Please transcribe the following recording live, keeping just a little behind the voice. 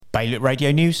Bailiwick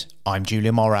Radio News, I'm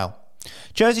Julia Morrell.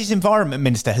 Jersey's Environment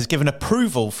Minister has given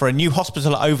approval for a new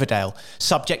hospital at Overdale,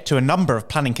 subject to a number of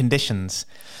planning conditions.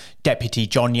 Deputy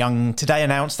John Young today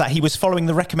announced that he was following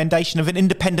the recommendation of an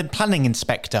independent planning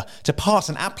inspector to pass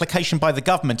an application by the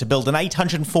government to build an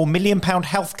 £804 million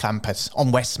health campus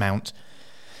on Westmount.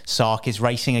 SARC is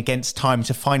racing against time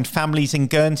to find families in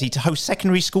Guernsey to host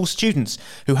secondary school students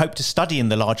who hope to study in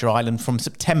the larger island from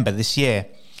September this year.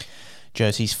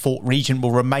 Jersey's Fort Regent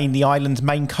will remain the island's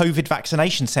main COVID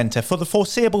vaccination centre for the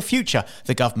foreseeable future,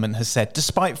 the government has said,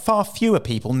 despite far fewer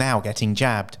people now getting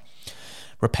jabbed.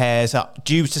 Repairs are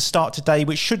due to start today,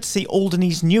 which should see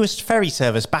Alderney's newest ferry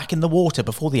service back in the water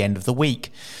before the end of the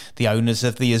week. The owners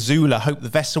of the Azula hope the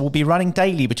vessel will be running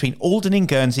daily between Alderney and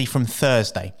Guernsey from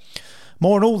Thursday.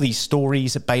 More on all these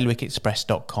stories at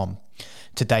bailiwickexpress.com.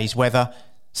 Today's weather: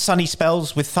 sunny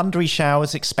spells with thundery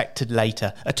showers expected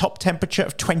later, a top temperature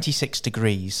of 26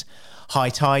 degrees. High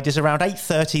tide is around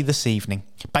 8:30 this evening.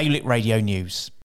 Bailiwick Radio News.